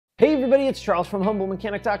Hey everybody, it's Charles from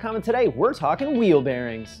HumbleMechanic.com, and today we're talking wheel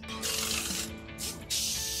bearings.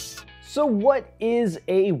 So what is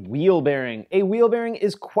a wheel bearing? A wheel bearing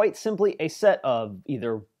is quite simply a set of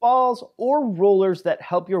either balls or rollers that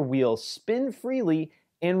help your wheels spin freely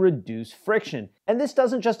and reduce friction. And this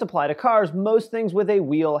doesn't just apply to cars. Most things with a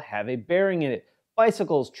wheel have a bearing in it.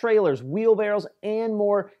 Bicycles, trailers, wheelbarrows, and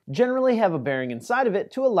more generally have a bearing inside of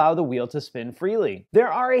it to allow the wheel to spin freely.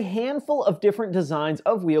 There are a handful of different designs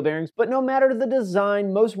of wheel bearings, but no matter the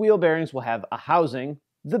design, most wheel bearings will have a housing,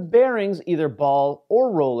 the bearings, either ball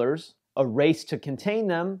or rollers, a race to contain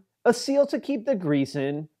them, a seal to keep the grease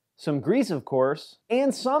in, some grease of course,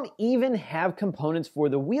 and some even have components for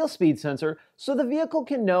the wheel speed sensor so the vehicle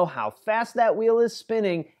can know how fast that wheel is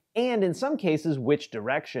spinning and in some cases which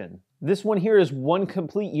direction. This one here is one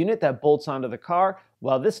complete unit that bolts onto the car,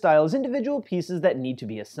 while this style is individual pieces that need to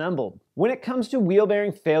be assembled. When it comes to wheel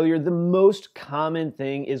bearing failure, the most common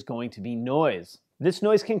thing is going to be noise. This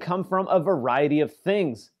noise can come from a variety of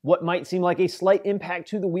things. What might seem like a slight impact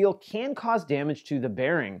to the wheel can cause damage to the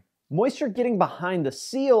bearing. Moisture getting behind the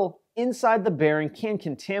seal inside the bearing can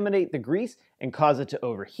contaminate the grease and cause it to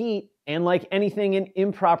overheat, and like anything, an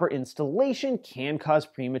improper installation can cause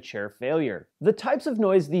premature failure. The types of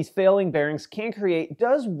noise these failing bearings can create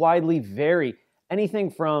does widely vary,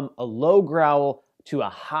 anything from a low growl to a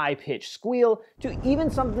high-pitched squeal to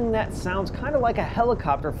even something that sounds kind of like a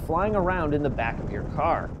helicopter flying around in the back of your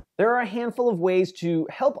car. There are a handful of ways to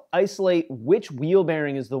help isolate which wheel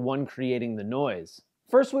bearing is the one creating the noise.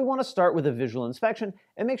 First, we want to start with a visual inspection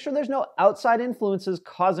and make sure there's no outside influences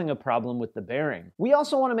causing a problem with the bearing. We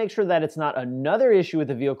also want to make sure that it's not another issue with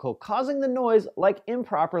the vehicle causing the noise, like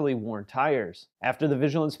improperly worn tires. After the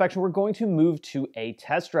visual inspection, we're going to move to a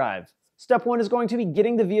test drive. Step one is going to be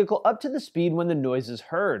getting the vehicle up to the speed when the noise is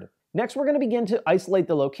heard. Next, we're going to begin to isolate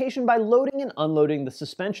the location by loading and unloading the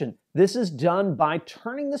suspension. This is done by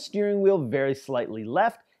turning the steering wheel very slightly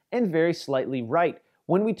left and very slightly right.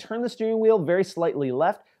 When we turn the steering wheel very slightly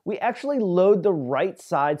left, we actually load the right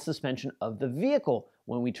side suspension of the vehicle.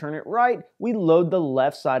 When we turn it right, we load the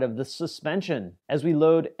left side of the suspension. As we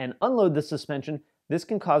load and unload the suspension, this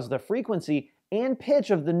can cause the frequency and pitch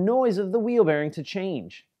of the noise of the wheel bearing to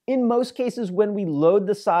change. In most cases, when we load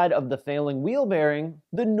the side of the failing wheel bearing,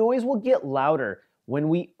 the noise will get louder. When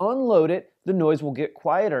we unload it, the noise will get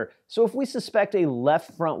quieter. So if we suspect a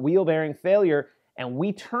left front wheel bearing failure, and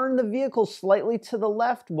we turn the vehicle slightly to the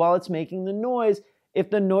left while it's making the noise, if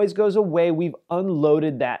the noise goes away, we've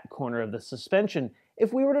unloaded that corner of the suspension.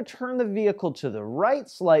 If we were to turn the vehicle to the right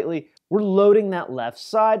slightly, we're loading that left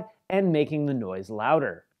side and making the noise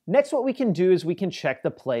louder. Next, what we can do is we can check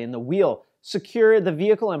the play in the wheel. Secure the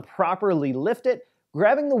vehicle and properly lift it,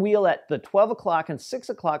 grabbing the wheel at the 12 o'clock and 6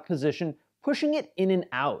 o'clock position, pushing it in and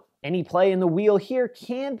out. Any play in the wheel here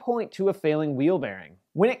can point to a failing wheel bearing.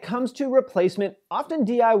 When it comes to replacement, often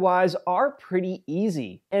DIYs are pretty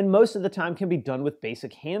easy, and most of the time can be done with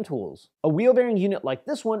basic hand tools. A wheel bearing unit like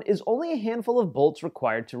this one is only a handful of bolts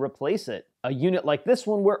required to replace it. A unit like this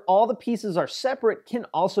one, where all the pieces are separate, can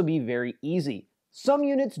also be very easy. Some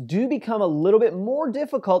units do become a little bit more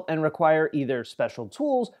difficult and require either special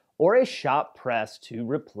tools or a shop press to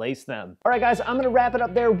replace them. All right guys, I'm gonna wrap it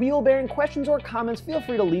up there. Wheel bearing questions or comments, feel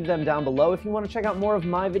free to leave them down below. If you wanna check out more of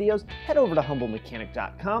my videos, head over to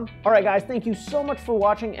HumbleMechanic.com. All right guys, thank you so much for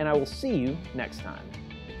watching, and I will see you next time.